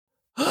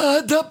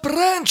The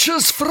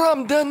branches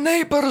from the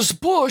neighbor's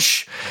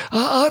bush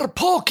are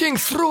poking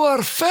through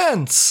our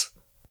fence.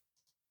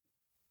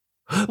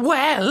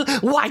 Well,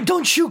 why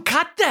don't you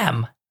cut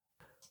them?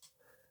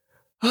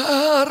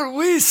 Are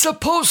we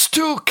supposed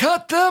to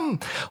cut them,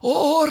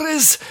 or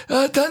is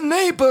the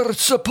neighbor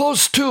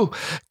supposed to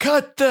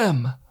cut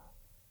them?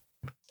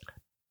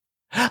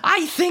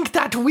 I think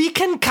that we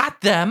can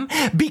cut them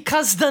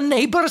because the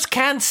neighbors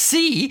can't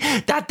see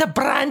that the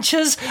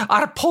branches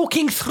are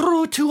poking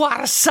through to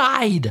our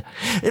side.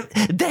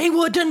 They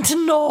wouldn't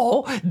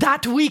know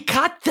that we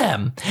cut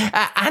them,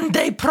 and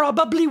they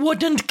probably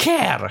wouldn't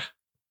care.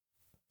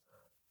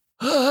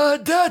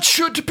 That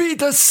should be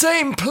the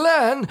same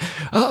plan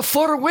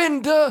for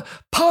when the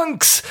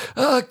punks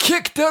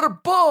kick their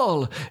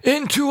ball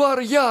into our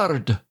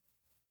yard.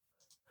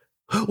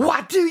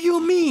 What do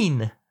you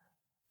mean?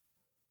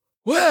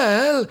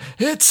 Well,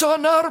 it's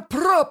on our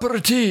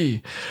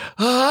property.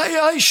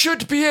 I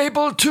should be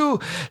able to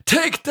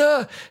take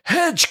the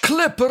hedge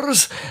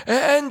clippers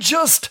and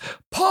just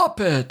pop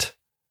it.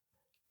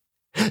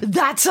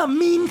 That's a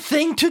mean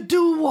thing to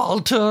do,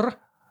 Walter.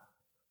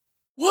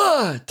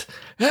 What?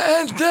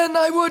 And then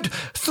I would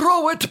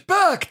throw it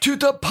back to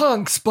the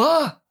punks,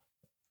 bah?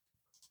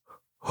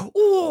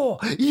 Oh,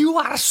 you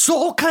are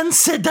so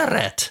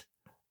considerate.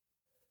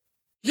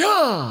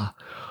 Yeah.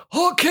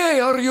 Okay,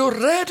 are you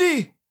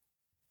ready?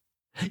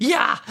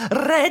 Yeah,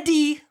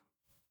 ready.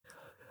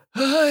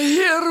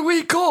 Here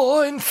we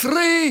go in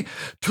 3,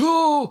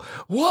 2,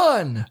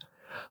 1.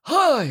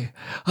 Hi,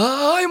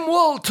 I'm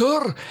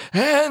Walter,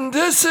 and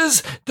this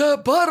is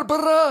the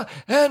Barbara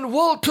and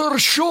Walter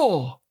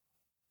Show.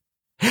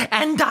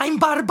 And I'm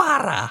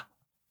Barbara.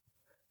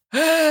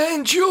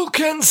 And you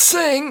can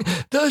sing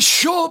the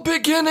show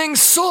beginning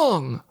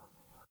song.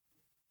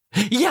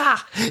 Yeah,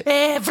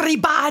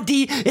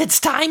 everybody, it's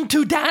time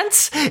to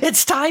dance.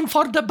 It's time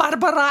for the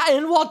Barbara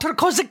and Walter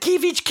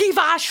Kozakiewicz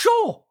Kiva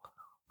show.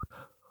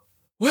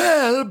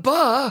 Well,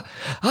 bah,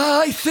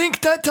 I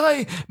think that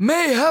I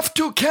may have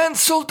to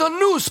cancel the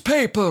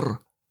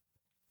newspaper.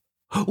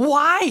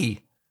 Why?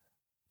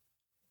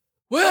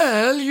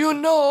 Well, you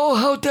know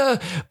how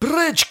the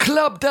bridge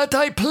club that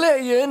I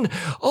play in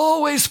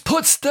always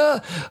puts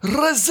the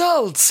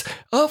results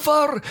of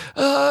our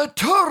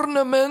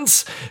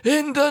tournaments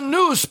in the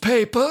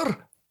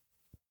newspaper.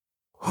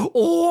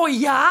 Oh,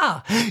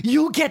 yeah.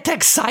 You get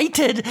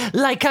excited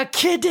like a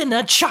kid in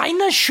a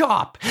china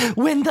shop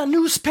when the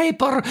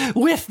newspaper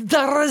with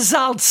the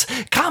results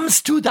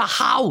comes to the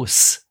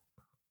house.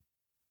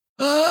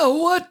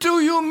 What do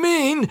you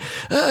mean,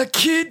 a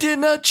kid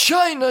in a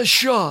china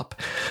shop?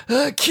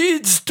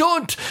 Kids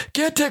don't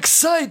get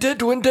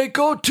excited when they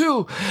go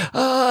to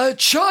a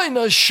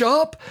china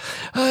shop.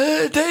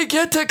 They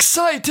get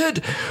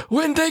excited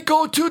when they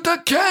go to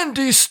the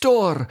candy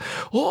store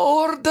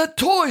or the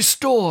toy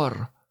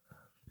store.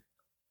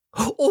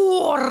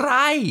 All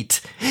right.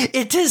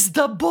 It is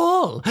the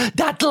bull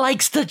that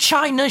likes the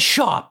china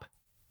shop.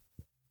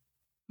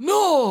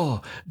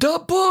 No,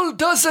 the bull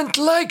doesn't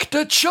like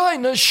the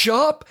china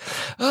shop.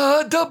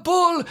 The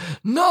bull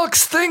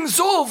knocks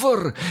things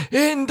over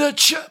in the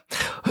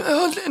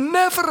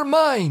never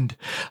mind.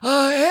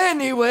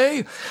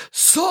 Anyway,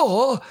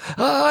 so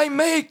I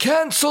may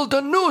cancel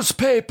the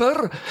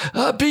newspaper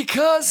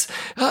because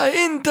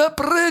in the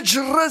bridge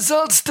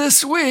results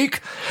this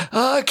week,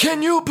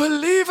 can you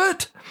believe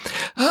it?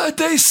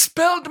 They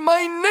spelled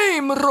my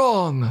name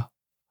wrong.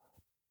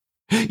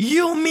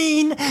 You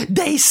mean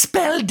they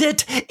spelled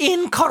it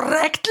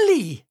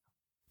incorrectly?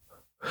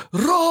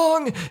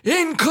 Wrong,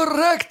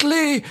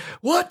 incorrectly,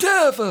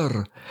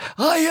 whatever.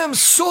 I am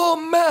so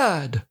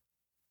mad.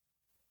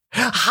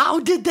 How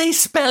did they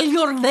spell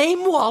your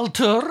name,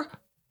 Walter?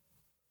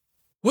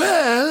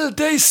 Well,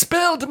 they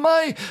spelled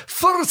my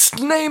first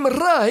name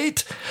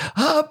right,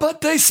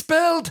 but they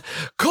spelled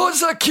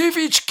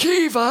Kozakiewicz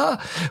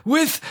Kiva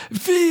with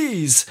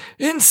V's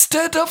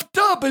instead of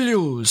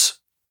W's.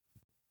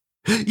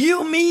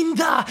 You mean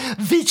the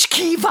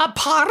Vichkiva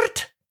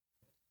part?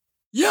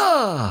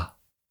 Yeah.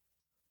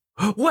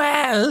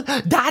 Well,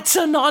 that's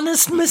an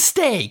honest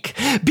mistake,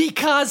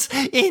 because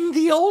in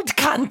the old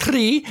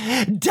country,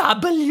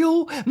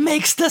 W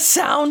makes the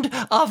sound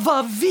of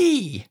a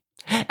V.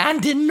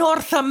 And in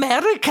North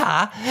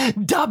America,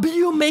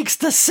 W makes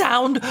the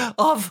sound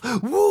of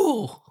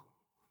woo.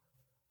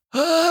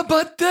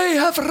 But they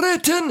have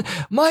written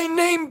my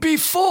name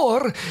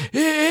before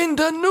in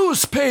the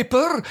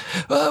newspaper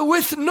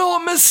with no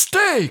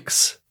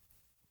mistakes.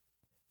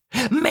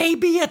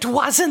 Maybe it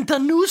wasn't the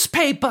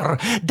newspaper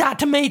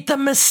that made the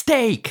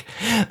mistake.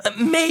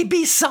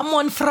 Maybe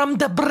someone from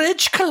the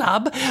bridge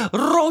club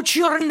wrote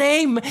your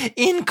name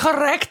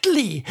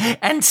incorrectly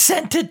and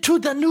sent it to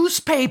the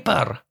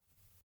newspaper.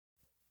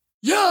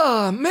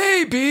 Yeah,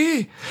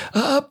 maybe,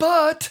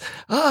 but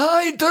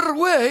either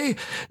way,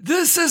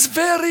 this is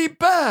very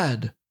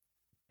bad.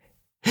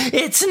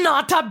 It's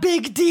not a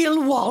big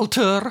deal,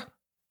 Walter.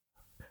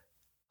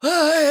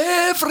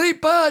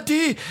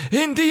 Everybody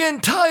in the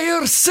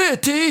entire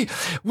city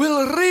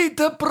will read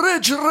the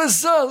bridge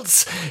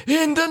results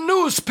in the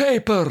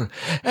newspaper,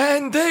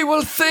 and they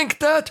will think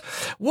that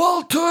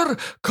Walter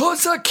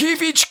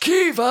Kozakiewicz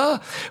Kiva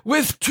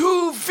with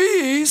 2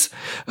 V's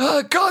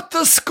got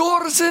the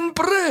scores in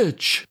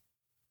bridge.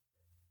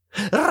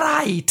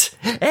 Right.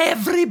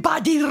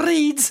 Everybody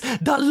reads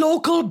the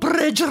local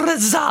bridge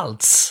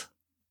results.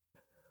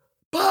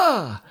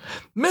 Bah!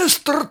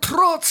 Mr.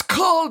 Trotz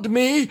called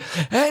me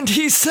and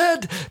he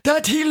said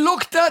that he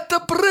looked at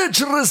the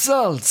bridge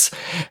results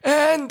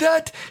and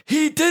that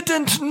he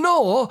didn't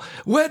know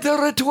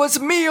whether it was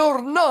me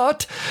or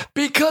not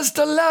because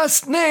the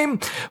last name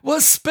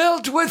was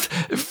spelled with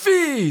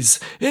V's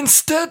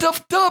instead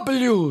of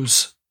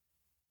W's.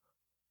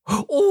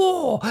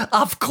 Oh,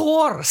 of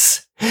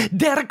course.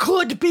 There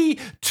could be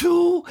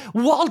 2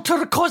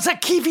 Walter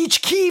Kozakiewicz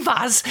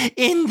Kivas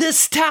in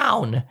this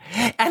town,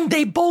 and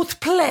they both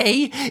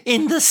play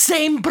in the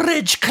same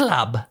bridge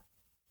club.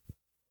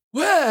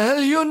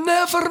 Well, you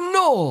never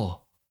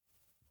know.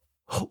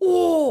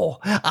 Oh,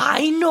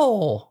 I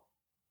know.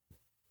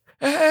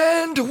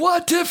 And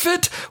what if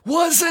it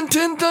wasn't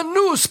in the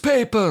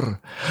newspaper?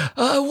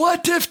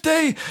 What if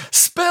they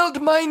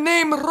spelled my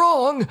name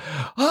wrong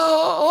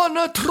on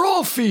a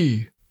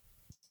trophy?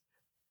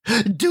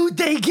 Do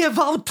they give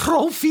out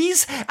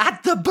trophies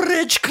at the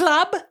bridge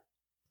club?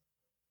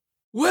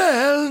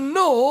 Well,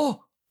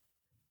 no.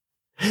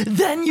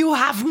 Then you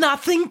have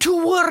nothing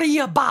to worry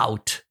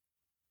about.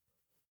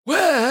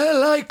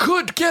 Well, I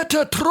could get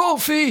a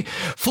trophy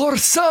for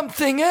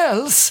something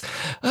else,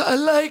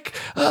 like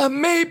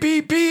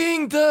maybe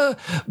being the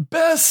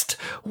best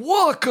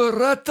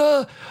walker at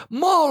the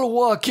mall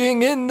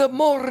walking in the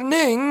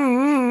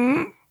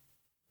morning.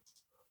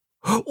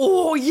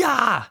 Oh,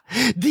 yeah.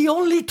 The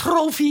only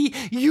trophy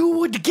you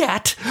would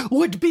get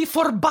would be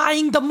for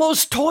buying the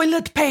most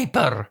toilet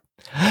paper.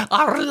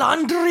 Our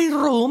laundry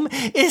room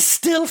is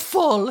still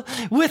full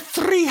with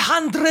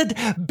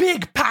 300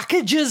 big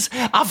packages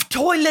of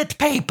toilet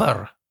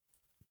paper.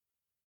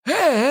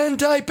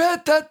 And I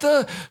bet that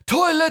the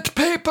toilet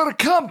paper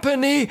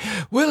company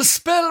will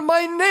spell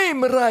my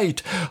name right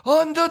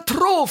on the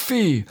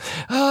trophy,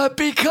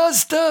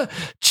 because the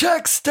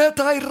checks that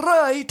I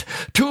write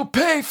to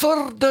pay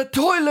for the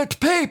toilet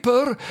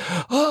paper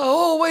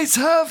always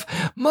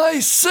have my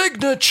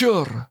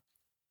signature.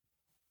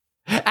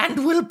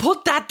 And we'll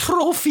put that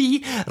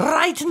trophy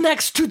right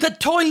next to the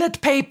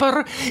toilet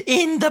paper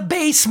in the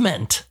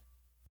basement.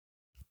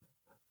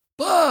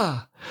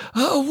 Bah!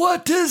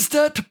 What is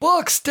that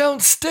box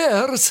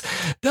downstairs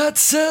that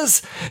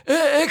says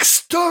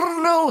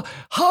external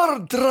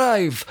hard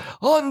drive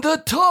on the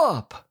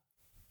top?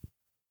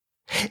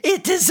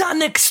 It is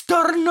an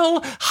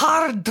external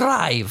hard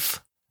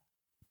drive.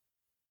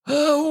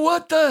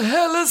 What the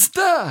hell is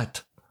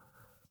that?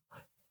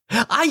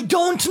 I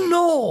don't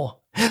know.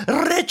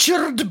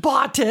 Richard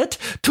bought it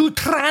to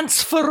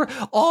transfer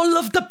all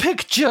of the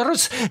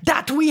pictures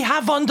that we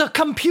have on the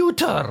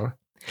computer.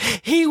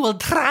 He will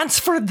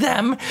transfer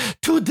them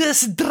to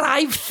this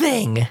drive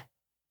thing.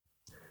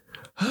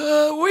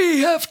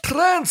 We have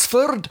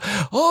transferred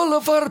all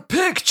of our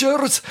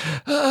pictures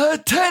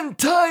 10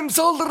 times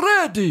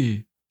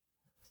already.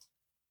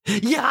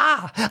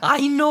 Yeah,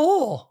 I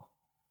know.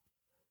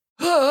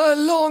 A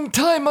long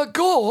time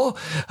ago,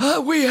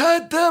 we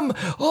had them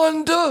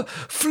on the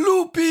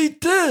floppy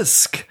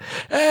disk,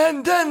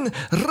 and then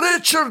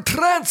Richard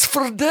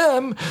transferred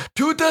them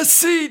to the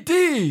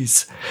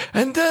CDs,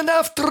 and then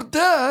after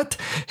that,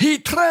 he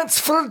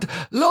transferred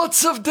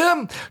lots of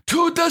them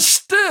to the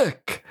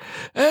stick,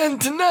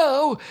 and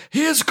now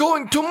he is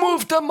going to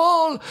move them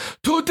all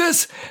to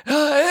this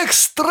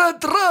extra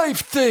drive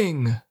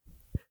thing.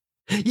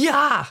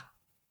 Yeah.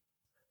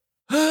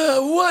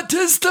 What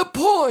is the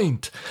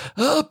point?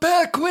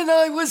 Back when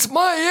I was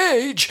my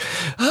age,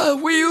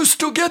 we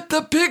used to get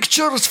the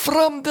pictures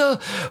from the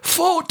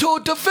photo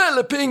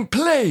developing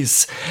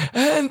place,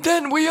 and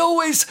then we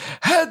always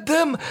had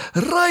them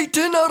right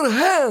in our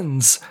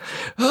hands.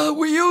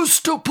 We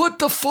used to put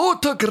the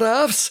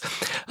photographs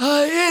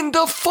in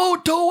the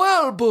photo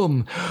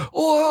album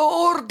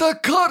or the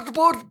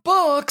cardboard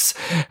box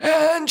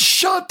and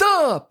shut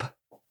up.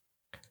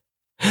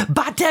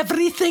 But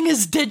everything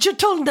is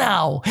digital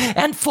now,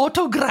 and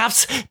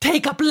photographs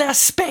take up less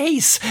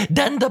space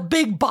than the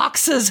big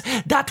boxes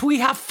that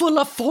we have full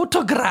of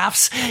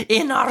photographs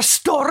in our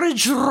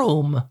storage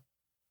room.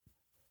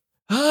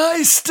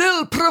 I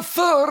still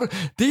prefer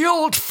the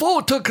old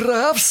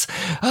photographs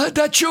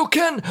that you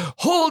can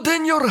hold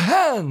in your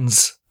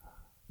hands.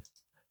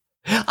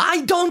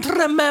 I don't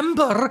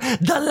remember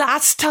the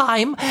last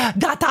time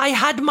that I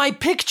had my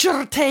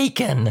picture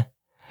taken.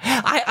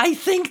 I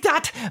think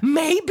that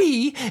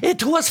maybe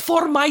it was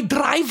for my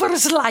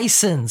driver's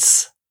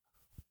license.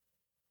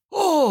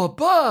 Oh,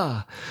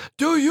 bah!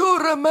 Do you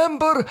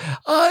remember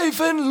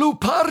Ivan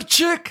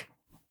Luparchik?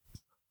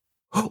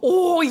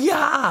 Oh,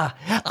 yeah!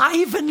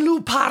 Ivan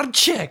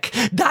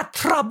Luparchik, that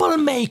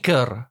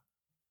troublemaker.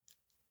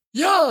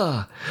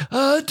 Yeah,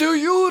 do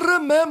you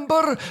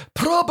remember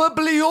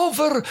probably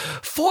over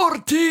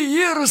 40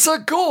 years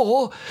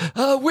ago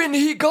when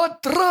he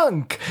got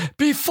drunk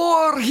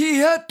before he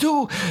had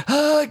to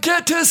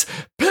get his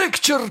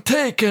picture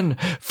taken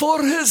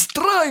for his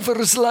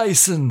driver's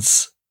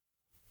license?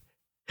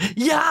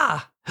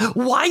 Yeah,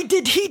 why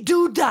did he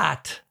do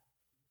that?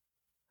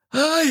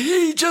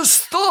 He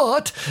just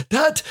thought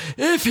that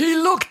if he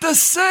looked the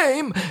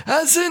same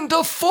as in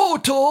the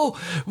photo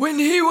when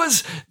he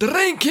was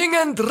drinking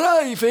and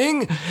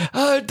driving,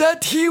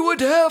 that he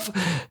would have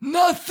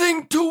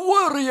nothing to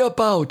worry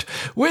about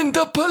when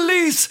the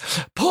police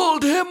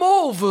pulled him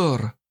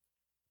over.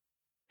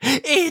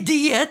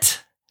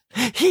 Idiot!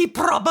 He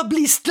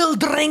probably still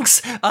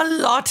drinks a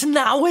lot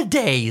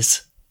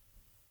nowadays.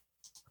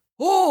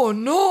 Oh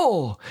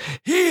no,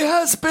 he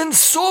has been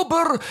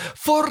sober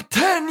for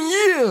 10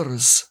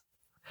 years.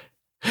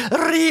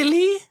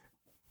 Really?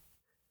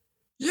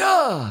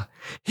 Yeah,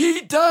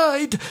 he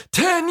died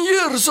 10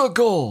 years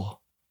ago.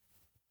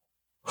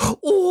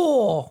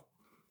 Oh,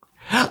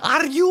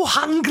 are you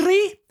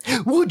hungry?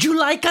 Would you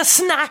like a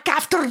snack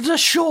after the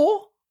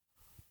show?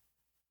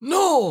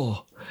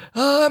 No,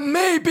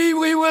 maybe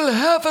we will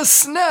have a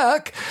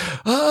snack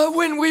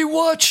when we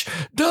watch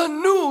the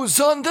news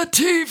on the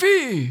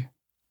TV.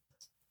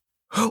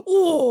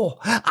 Oh,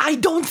 I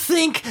don't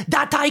think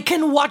that I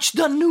can watch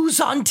the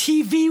news on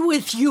TV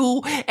with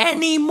you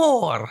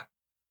anymore.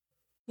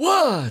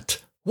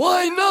 What?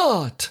 Why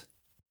not?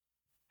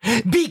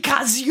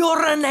 Because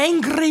you're an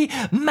angry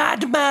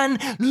madman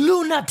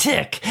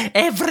lunatic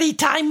every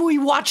time we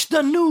watch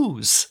the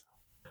news.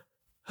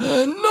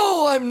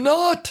 No, I'm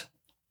not.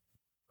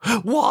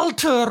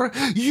 Walter,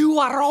 you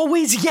are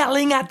always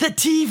yelling at the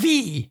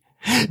TV.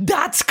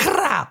 That's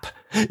crap.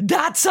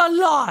 That's a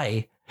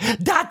lie.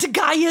 That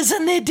guy is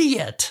an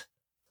idiot.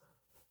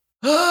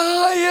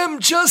 I am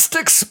just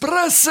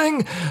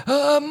expressing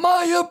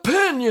my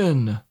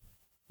opinion.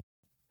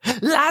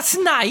 Last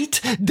night,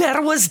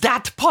 there was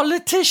that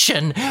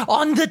politician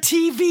on the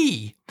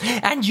TV,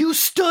 and you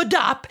stood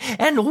up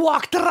and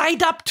walked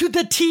right up to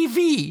the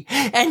TV,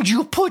 and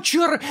you put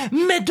your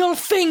middle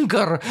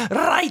finger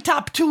right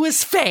up to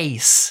his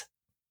face.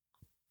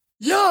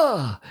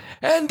 Yeah,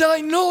 and I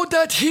know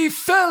that he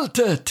felt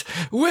it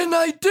when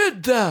I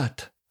did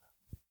that.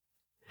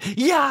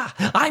 Yeah,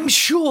 I'm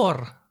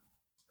sure.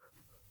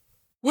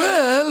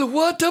 Well,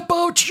 what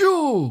about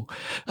you?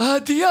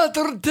 The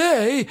other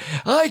day,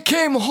 I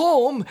came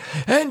home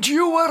and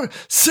you were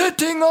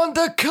sitting on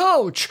the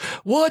couch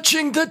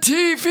watching the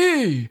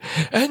TV,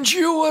 and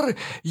you were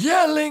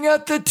yelling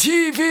at the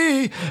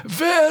TV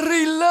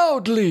very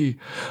loudly.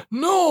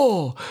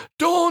 No,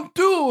 don't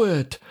do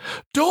it.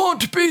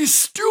 Don't be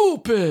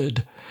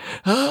stupid.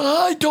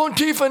 I don't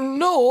even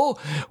know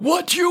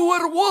what you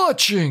were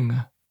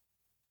watching.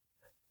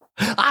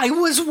 I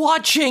was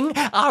watching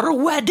our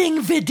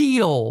wedding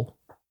video.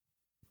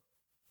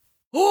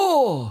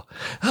 Oh,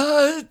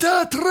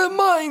 that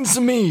reminds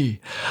me.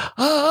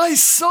 I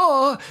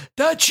saw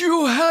that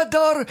you had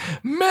our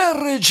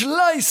marriage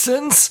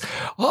license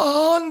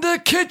on the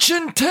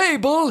kitchen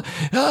table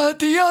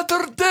the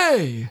other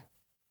day.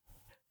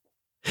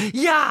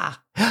 Yeah,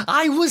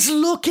 I was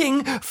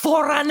looking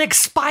for an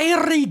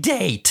expiry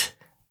date.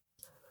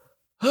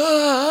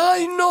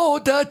 I know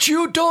that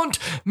you don't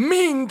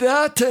mean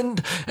that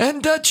and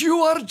that you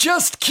are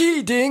just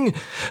kidding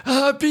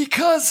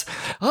because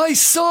I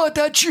saw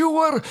that you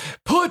were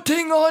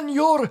putting on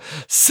your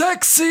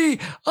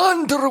sexy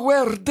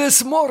underwear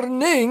this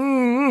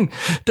morning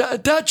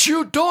that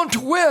you don't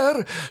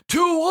wear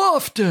too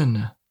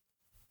often.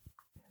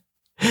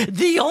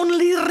 The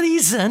only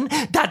reason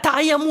that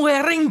I am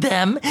wearing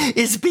them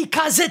is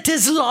because it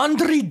is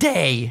laundry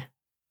day.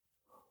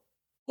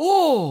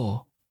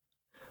 Oh.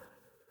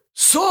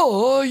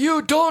 So,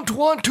 you don't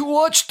want to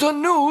watch the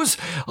news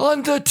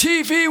on the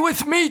TV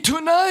with me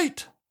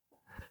tonight?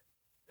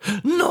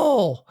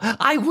 No,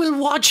 I will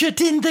watch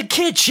it in the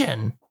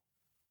kitchen.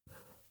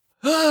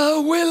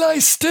 Will I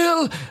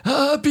still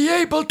be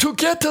able to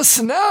get a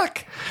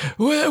snack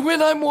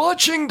when I'm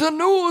watching the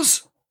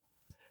news?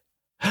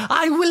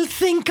 I will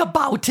think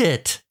about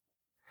it.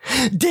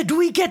 Did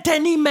we get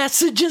any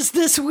messages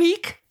this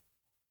week?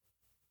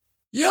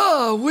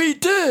 Yeah, we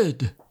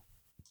did.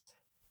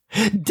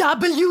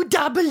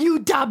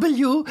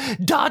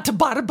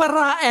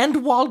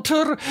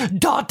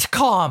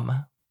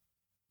 www.barbaraandwalter.com.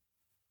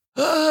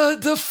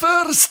 The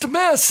first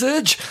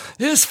message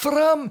is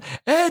from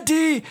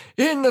Eddie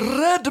in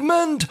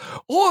Redmond,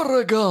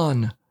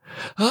 Oregon.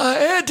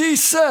 Eddie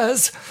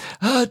says,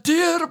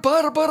 Dear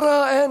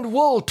Barbara and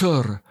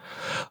Walter,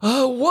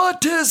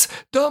 what is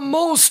the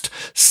most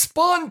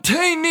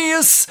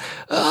spontaneous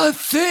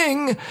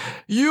thing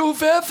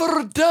you've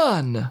ever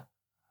done?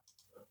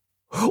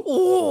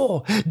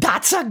 Oh,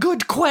 that's a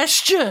good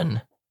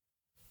question.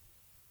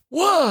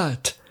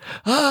 What?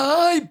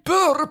 I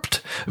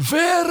burped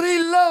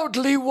very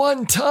loudly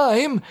one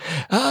time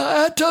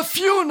at a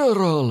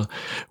funeral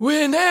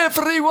when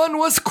everyone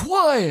was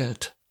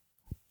quiet.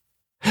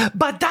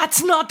 But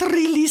that's not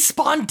really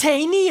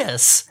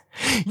spontaneous.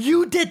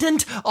 You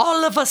didn't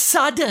all of a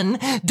sudden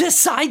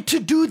decide to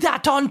do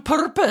that on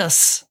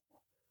purpose.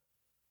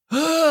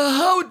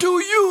 How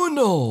do you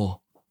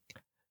know?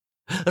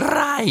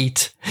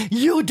 Right.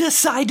 You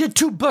decided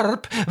to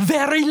burp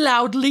very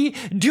loudly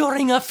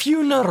during a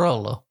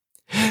funeral.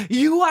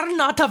 You are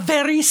not a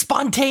very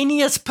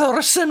spontaneous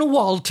person,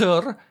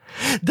 Walter.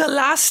 The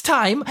last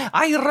time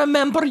I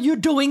remember you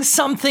doing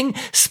something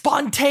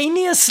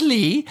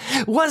spontaneously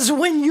was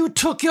when you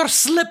took your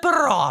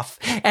slipper off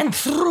and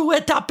threw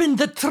it up in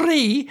the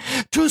tree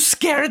to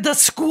scare the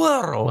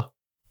squirrel.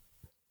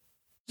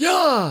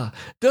 Yeah,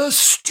 the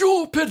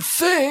stupid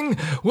thing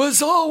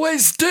was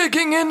always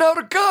digging in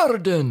our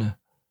garden.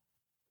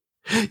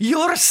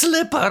 Your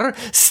slipper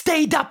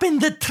stayed up in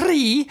the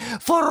tree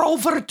for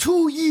over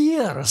 2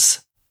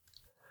 years.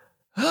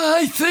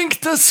 I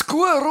think the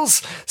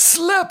squirrels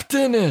slept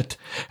in it,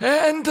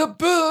 and the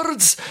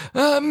birds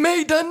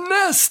made a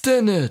nest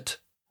in it.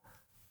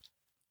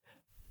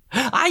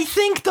 I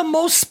think the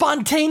most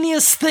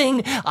spontaneous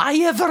thing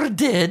I ever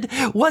did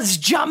was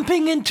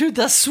jumping into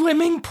the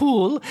swimming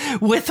pool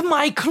with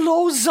my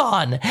clothes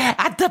on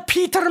at the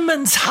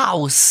Peterman's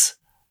house.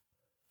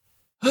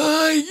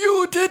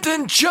 You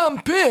didn't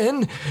jump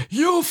in,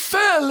 you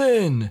fell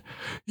in.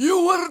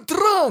 You were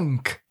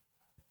drunk.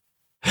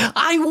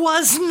 I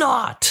was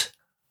not.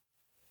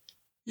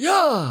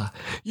 Yeah,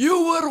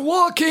 you were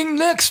walking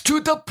next to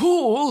the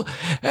pool,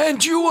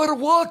 and you were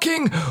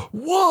walking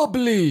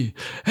wobbly,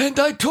 and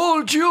I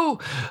told you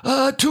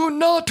to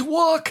not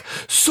walk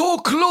so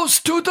close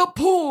to the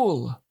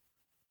pool.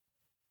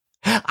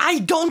 I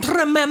don't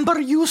remember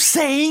you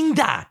saying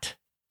that.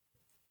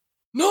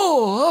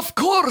 No, of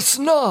course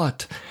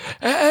not.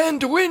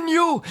 And when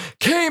you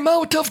came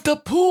out of the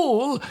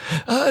pool,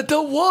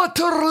 the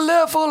water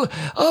level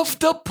of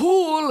the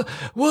pool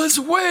was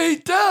way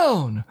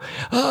down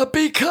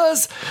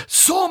because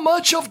so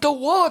much of the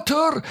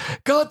water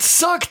got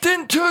sucked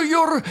into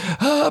your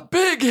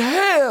big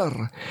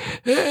hair.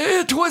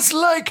 It was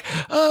like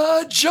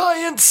a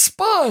giant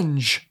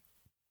sponge.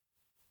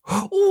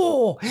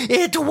 Oh,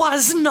 it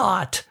was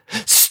not.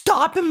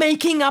 Stop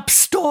making up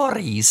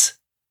stories.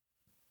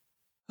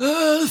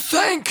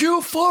 Thank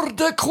you for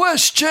the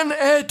question,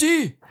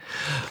 Eddie.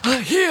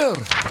 Here,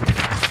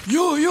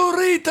 you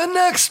read the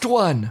next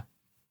one.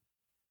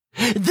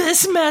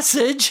 This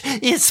message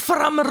is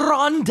from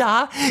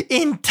Rhonda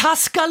in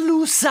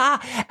Tuscaloosa,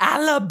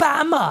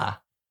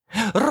 Alabama.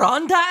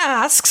 Rhonda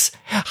asks,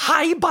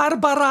 "Hi,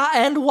 Barbara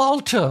and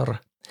Walter.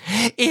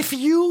 If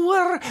you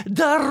were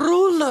the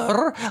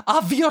ruler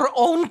of your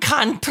own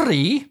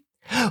country,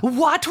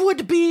 what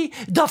would be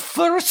the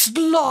first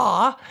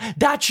law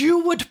that you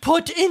would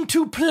put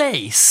into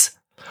place?"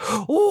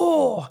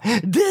 Oh,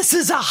 this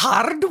is a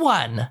hard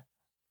one.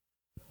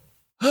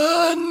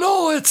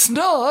 No, it's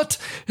not.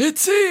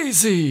 It's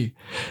easy.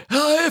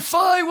 If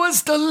I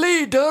was the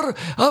leader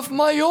of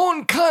my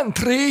own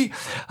country,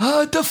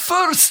 the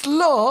first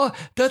law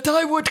that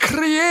I would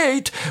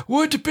create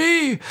would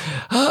be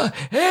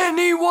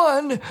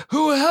anyone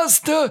who has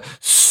the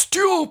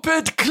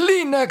stupid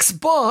Kleenex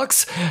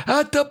box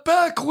at the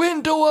back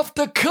window of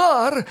the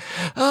car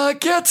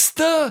gets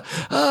the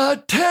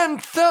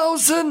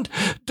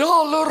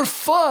 $10,000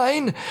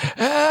 fine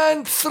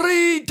and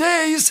 3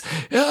 days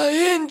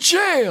in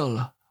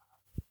jail.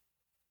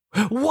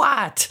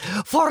 What?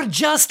 For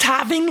just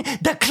having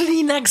the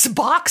Kleenex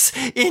box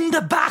in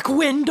the back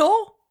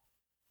window?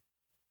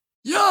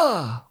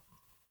 Yeah.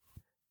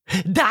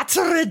 That's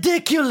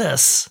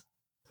ridiculous.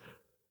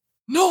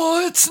 No,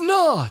 it's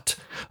not.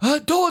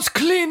 Those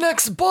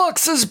Kleenex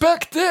boxes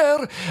back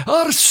there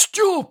are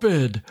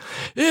stupid.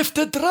 If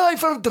the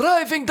driver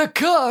driving the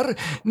car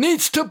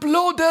needs to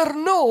blow their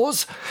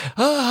nose,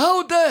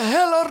 how the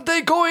hell are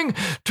they going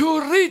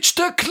to reach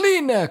the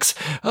Kleenex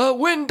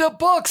when the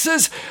box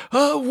is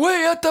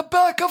way at the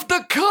back of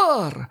the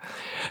car?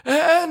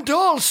 And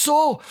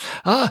also,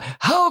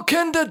 how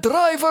can the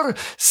driver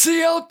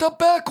see out the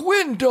back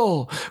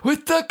window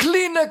with the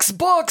Kleenex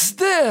box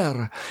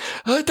there?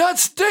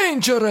 That's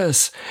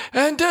dangerous,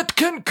 and it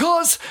can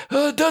cause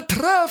the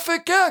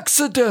traffic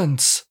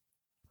accidents.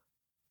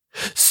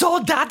 So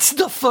that's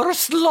the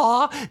first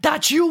law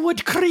that you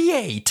would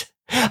create.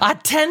 A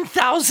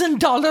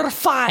 $10,000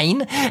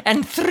 fine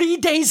and 3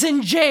 days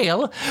in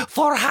jail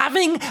for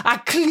having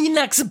a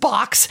Kleenex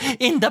box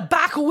in the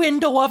back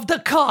window of the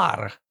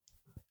car.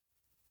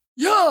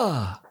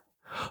 Yeah.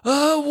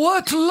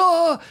 What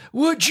law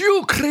would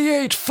you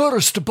create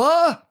first,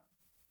 Ba?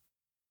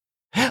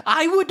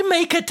 I would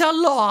make it a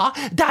law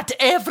that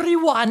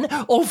everyone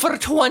over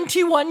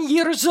 21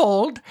 years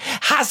old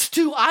has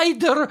to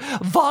either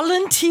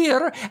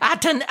volunteer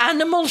at an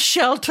animal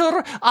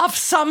shelter of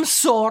some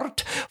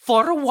sort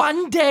for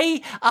 1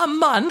 day a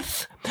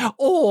month,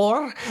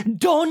 or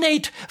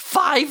donate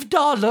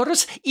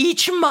 $5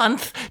 each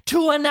month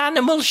to an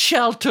animal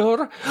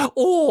shelter,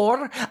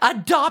 or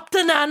adopt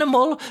an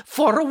animal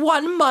for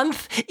 1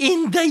 month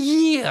in the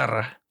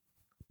year.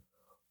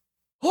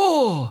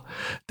 Oh,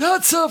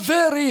 that's a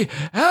very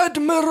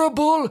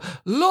admirable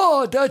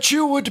law that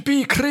you would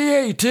be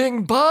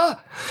creating,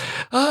 Ba.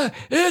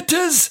 It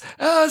is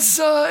as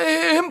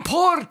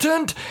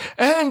important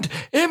and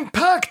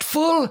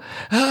impactful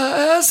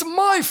as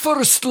my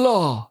first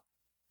law.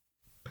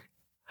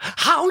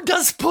 How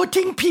does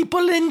putting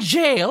people in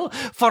jail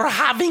for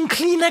having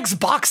Kleenex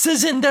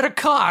boxes in their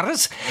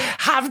cars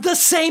have the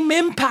same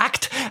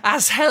impact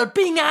as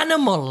helping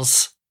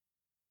animals?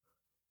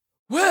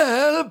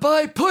 Well,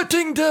 by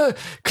putting the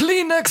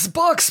Kleenex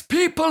box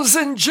peoples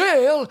in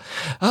jail,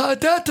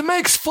 that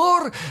makes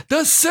for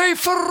the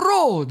safer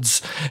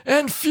roads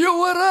and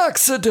fewer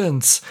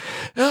accidents.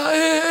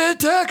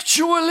 It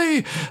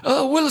actually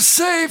will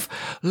save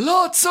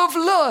lots of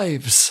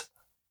lives.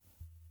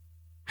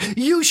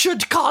 You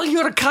should call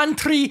your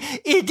country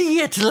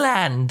Idiot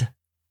Land.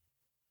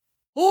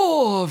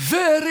 Oh,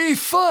 very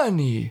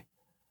funny.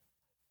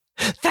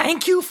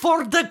 Thank you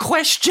for the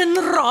question,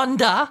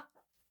 Rhonda.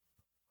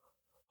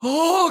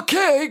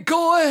 Okay,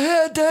 go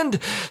ahead and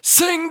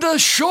sing the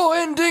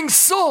show-ending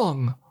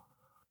song.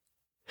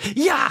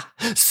 Yeah,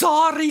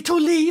 sorry to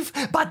leave,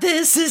 but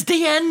this is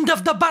the end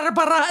of the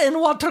Barbara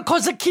and Walter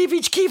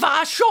Kozakiewicz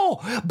Kiva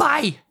show.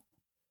 Bye.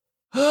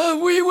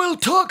 We will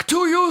talk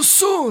to you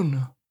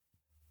soon.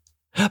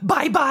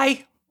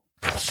 Bye-bye.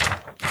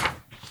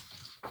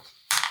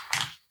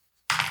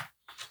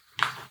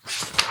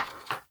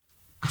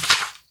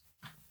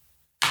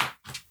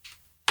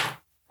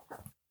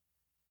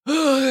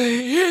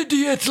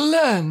 Idiot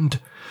Land.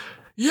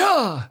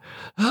 Yeah,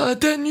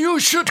 then you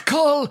should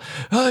call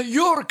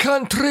your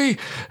country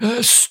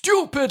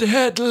Stupid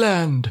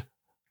Headland.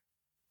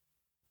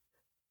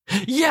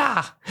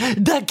 Yeah,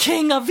 the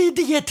king of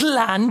Idiot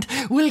Land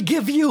will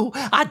give you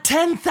a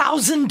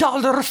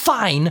 $10,000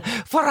 fine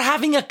for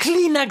having a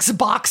Kleenex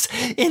box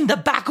in the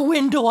back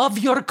window of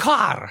your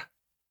car.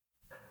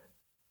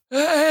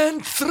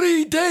 And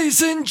 3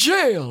 days in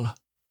jail.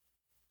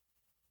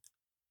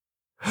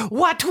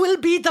 What will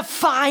be the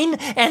fine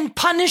and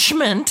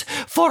punishment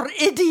for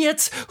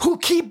idiots who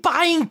keep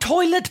buying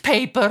toilet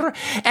paper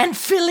and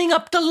filling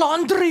up the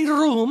laundry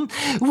room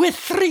with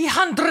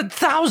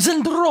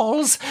 300,000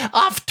 rolls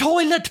of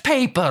toilet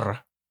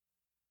paper?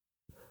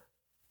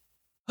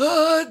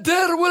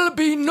 There will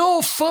be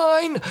no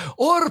fine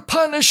or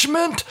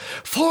punishment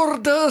for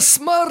the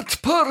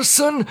smart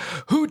person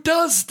who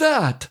does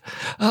that.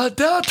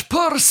 That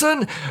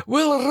person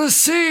will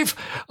receive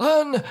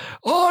an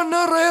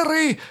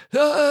honorary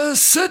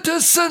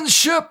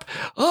citizenship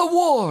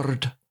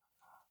award.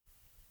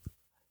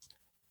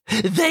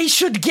 They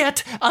should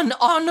get an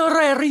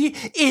honorary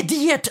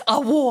idiot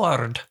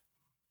award.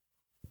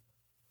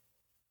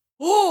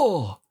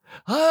 Oh!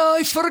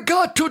 I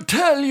forgot to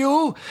tell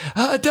you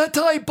that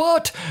I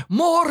bought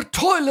more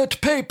toilet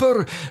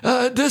paper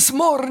this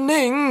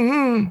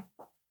morning.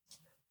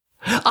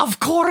 Of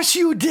course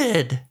you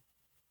did.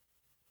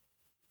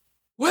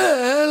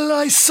 Well,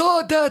 I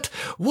saw that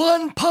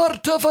one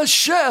part of a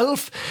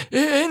shelf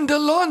in the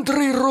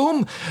laundry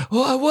room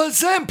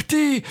was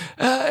empty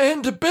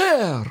and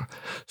bare.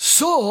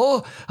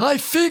 So I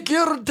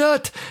figured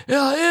that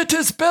it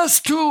is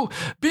best to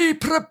be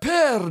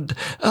prepared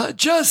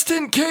just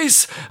in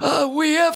case we ever